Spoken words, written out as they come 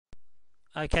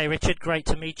Okay, Richard, great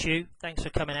to meet you. Thanks for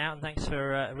coming out and thanks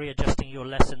for readjusting your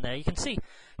lesson there. You can see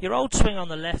your old swing on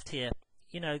the left here.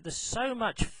 There's so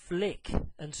much flick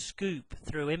and scoop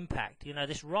through impact.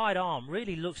 This right arm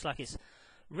really looks like it's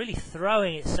really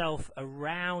throwing itself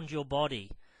around your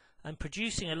body and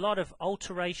producing a lot of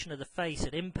alteration of the face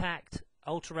at impact,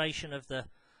 alteration of the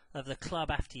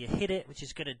club after you hit it, which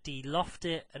is going to de-loft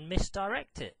it and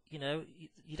misdirect it. You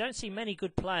don't see many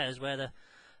good players where the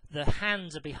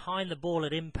hands are behind the ball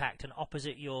at impact and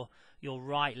opposite your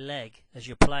right leg as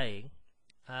you're playing.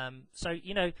 I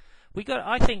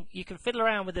think you can fiddle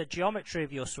around with the geometry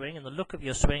of your swing and the look of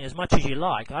your swing as much as you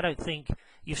like. I don't think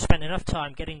you've spent enough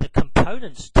time getting the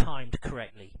components timed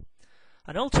correctly.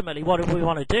 And ultimately what we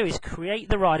want to do is create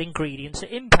the right ingredients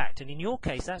at impact. And in your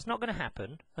case, that's not going to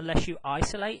happen unless you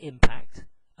isolate impact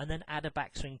and then add a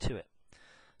backswing to it.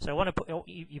 So I want to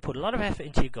you put a lot of effort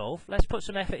into your golf. Let's put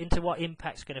some effort into what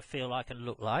impact's going to feel like and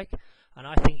look like. And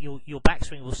I think your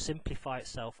backswing will simplify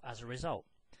itself as a result.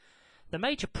 The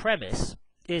major premise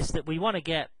is that we want to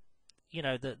get,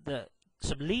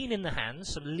 some lean in the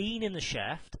hands, some lean in the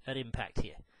shaft at impact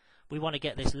here. We want to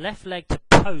get this left leg to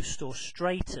post or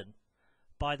straighten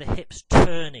by the hips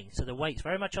turning. So the weight's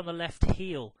very much on the left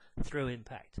heel through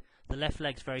impact. The left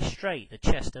leg's very straight, the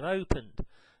chest have opened,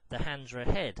 the hands are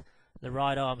ahead. The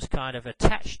right arm's kind of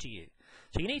attached to you.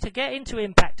 So you need to get into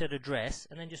impact at address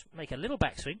and then just make a little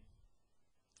backswing,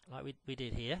 like we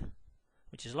did here,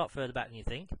 which is a lot further back than you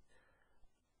think,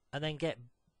 and then get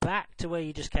back to where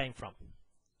you just came from.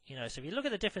 So if you look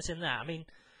at the difference in that,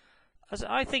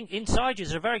 I think inside you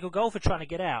is a very good golfer trying to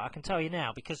get out, I can tell you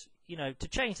now, because, to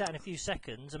change that in a few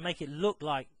seconds and make it look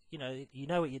like, you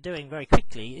know what you're doing very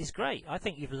quickly is great. I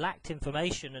think you've lacked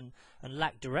information and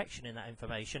lacked direction in that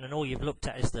information, and all you've looked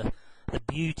at is the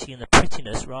beauty and the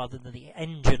prettiness rather than the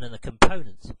engine and the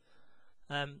components.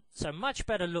 So much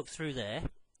better look through there.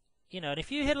 And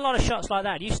if you hit a lot of shots like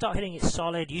that, you start hitting it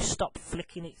solid, you stop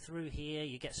flicking it through here,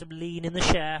 you get some lean in the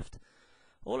shaft,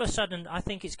 all of a sudden I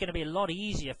think it's going to be a lot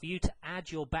easier for you to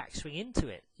add your backswing into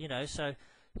it. So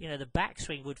the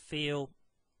backswing would feel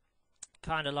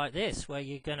kind of like this, where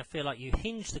you're going to feel like you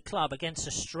hinge the club against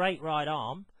a straight right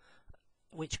arm,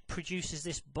 which produces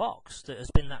this box that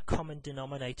has been that common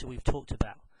denominator we've talked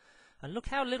about. And look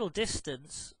how little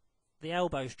distance the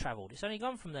elbow's travelled. It's only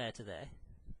gone from there to there.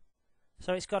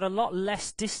 So it's got a lot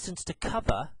less distance to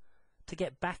cover to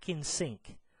get back in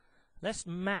sync. Let's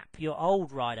map your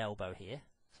old right elbow here.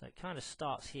 So it kind of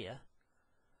starts here.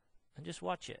 And just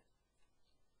watch it.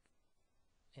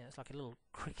 It's like a little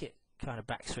cricket kind of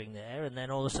backswing there, and then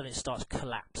all of a sudden it starts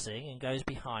collapsing and goes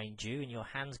behind you, and your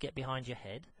hands get behind your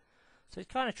head. So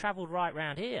it's kind of travelled right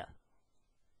round here.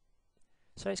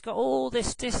 So it's got all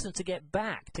this distance to get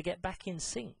back in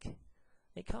sync.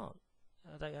 It can't.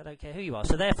 I don't care who you are.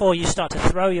 So therefore you start to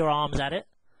throw your arms at it.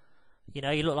 You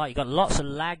look like you've got lots of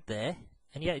lag there,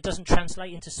 and yet it doesn't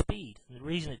translate into speed. And the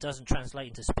reason it doesn't translate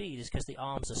into speed is because the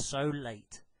arms are so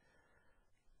late.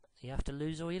 You have to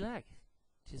lose all your lag,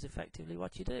 which is effectively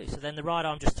what you do. So then the right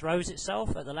arm just throws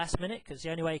itself at the last minute, because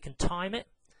the only way you can time it.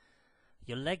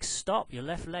 Your legs stop, your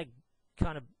left leg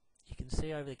kind of, you can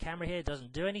see over the camera here,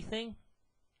 doesn't do anything.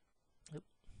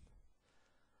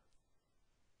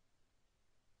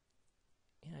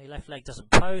 Your left leg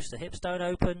doesn't post, the hips don't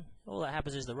open. All that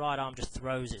happens is the right arm just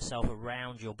throws itself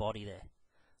around your body there.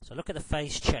 So look at the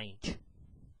phase change.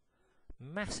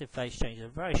 Massive phase change in a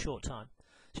very short time.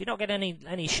 So you're not getting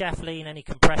any shaft lean, any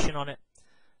compression on it.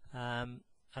 And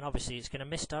obviously it's going to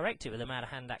misdirect it with the amount of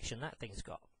hand action that thing's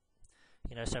got.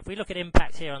 So if we look at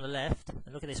impact here on the left,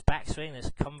 and look at this backswing, this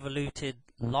convoluted,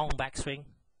 long backswing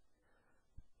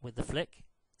with the flick,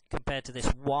 compared to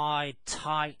this wide,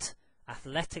 tight,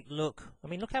 athletic look.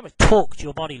 Look how much torqued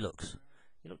your body looks.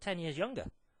 You look 10 years younger.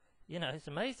 It's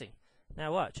amazing.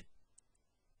 Now watch.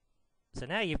 So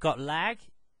now you've got lag,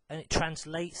 and it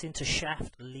translates into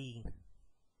shaft lean.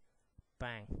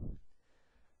 Bang.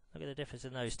 Look at the difference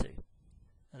in those two.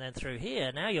 And then through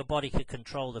here, now your body can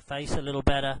control the face a little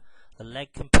better, the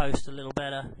leg can post a little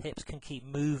better, hips can keep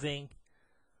moving.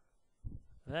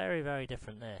 Very, very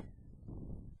different there.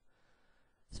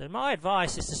 So my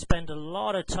advice is to spend a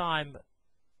lot of time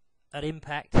at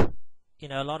impact,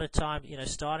 a lot of time,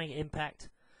 starting at impact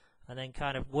and then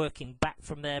kind of working back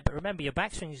from there. But remember, your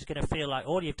backswing is going to feel like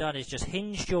all you've done is just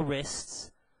hinged your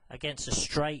wrists against a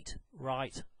straight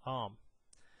right arm.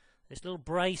 This little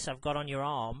brace I've got on your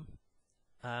arm,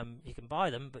 you can buy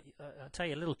them, but I'll tell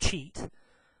you a little cheat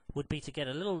would be to get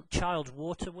a little child's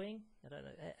water wing,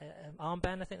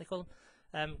 armband I think they call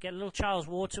them. Get a little child's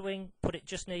water wing, put it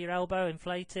just near your elbow,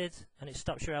 inflated, and it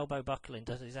stops your elbow buckling.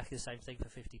 Does exactly the same thing for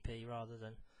 50p rather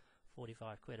than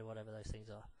 45 quid or whatever those things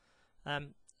are.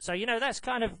 So you know, that's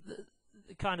kind of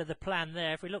the plan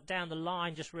there. If we look down the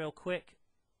line just real quick,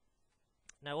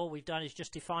 now all we've done is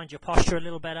just defined your posture a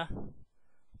little better.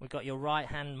 We've got your right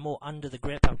hand more under the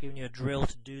grip. I've given you a drill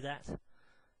to do that.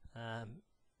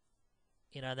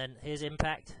 You know, then here's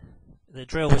impact. The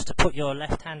drill was to put your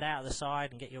left hand out of the side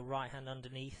and get your right hand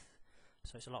underneath,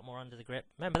 so it's a lot more under the grip.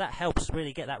 Remember, that helps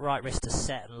really get that right wrist to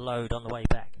set and load on the way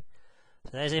back.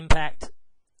 So there's impact.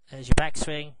 There's your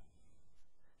backswing.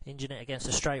 Hinging it against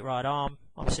a straight right arm.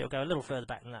 Obviously, it'll go a little further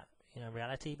back than that, you know, in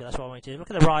reality, but that's what I want you to do.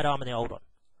 Look at the right arm and the old one.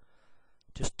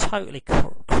 Just totally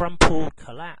crumpled,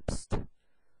 collapsed.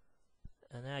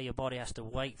 And now your body has to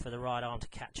wait for the right arm to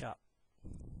catch up.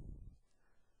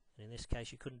 And in this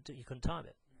case, you couldn't time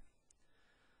it.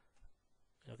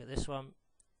 Look at this one.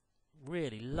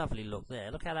 Really lovely look there.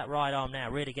 Look how that right arm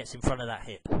now really gets in front of that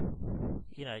hip.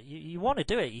 You know, you want to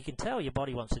do it. You can tell your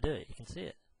body wants to do it. You can see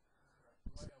it.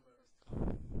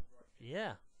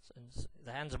 Yeah. And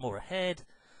the hands are more ahead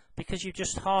because you've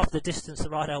just halved the distance the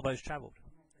right elbow's travelled.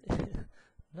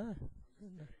 No.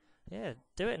 Yeah,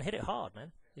 do it and hit it hard,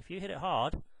 man. If you hit it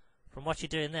hard, from what you're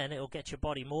doing then, it'll get your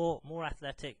body more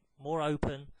athletic, more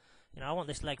open. You know, I want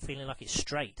this leg feeling like it's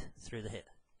straight through the hip.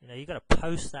 You know, you've got to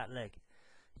post that leg.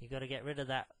 You've got to get rid of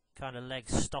that kind of leg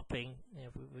stopping. You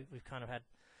know, we've kind of had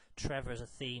Trevor as a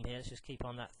theme here. Let's just keep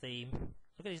on that theme.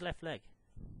 Look at his left leg.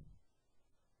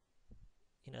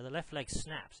 You know, the left leg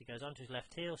snaps. He goes onto his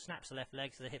left heel, snaps the left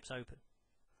leg so the hip's open.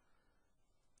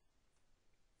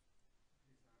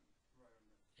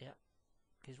 Yeah.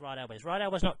 His right elbow. His right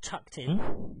elbow's not tucked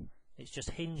in. It's just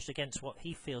hinged against what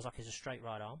he feels like is a straight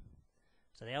right arm.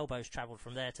 So the elbow's travelled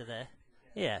from there to there.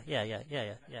 Yeah.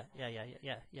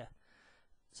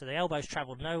 So the elbow's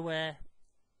travelled nowhere.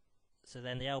 So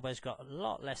then the elbow's got a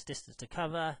lot less distance to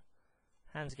cover.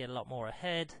 Hands get a lot more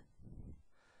ahead.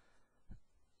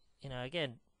 You know,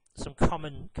 again, some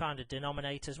common kind of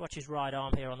denominators. Watch his right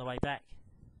arm here on the way back.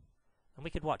 And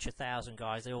we could watch 1,000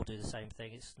 guys. They all do the same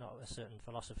thing. It's not a certain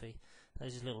philosophy.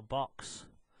 There's his little box.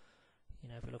 You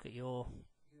know, if we look at your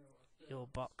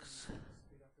box.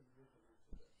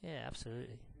 Yeah,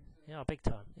 absolutely. Yeah, big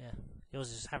time. Yeah,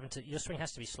 yours is your swing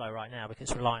has to be slow right now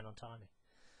because it's relying on timing.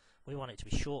 We want it to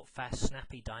be short, fast,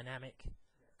 snappy, dynamic,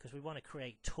 because we want to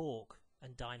create torque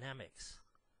and dynamics.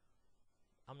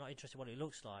 I'm not interested in what it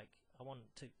looks like. I want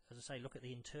to, as I say, look at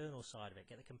the internal side of it,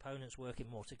 get the components working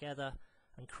more together,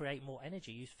 and create more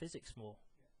energy. Use physics more,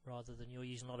 rather than you're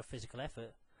using a lot of physical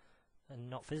effort and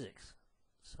not physics.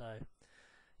 So,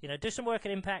 you know, do some work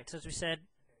at impact, as we said.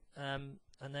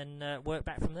 And then work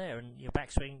back from there, and your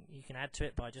backswing you can add to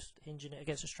it by just hinging it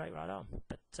against a straight right arm.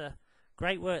 But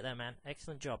great work there, man.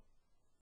 Excellent job.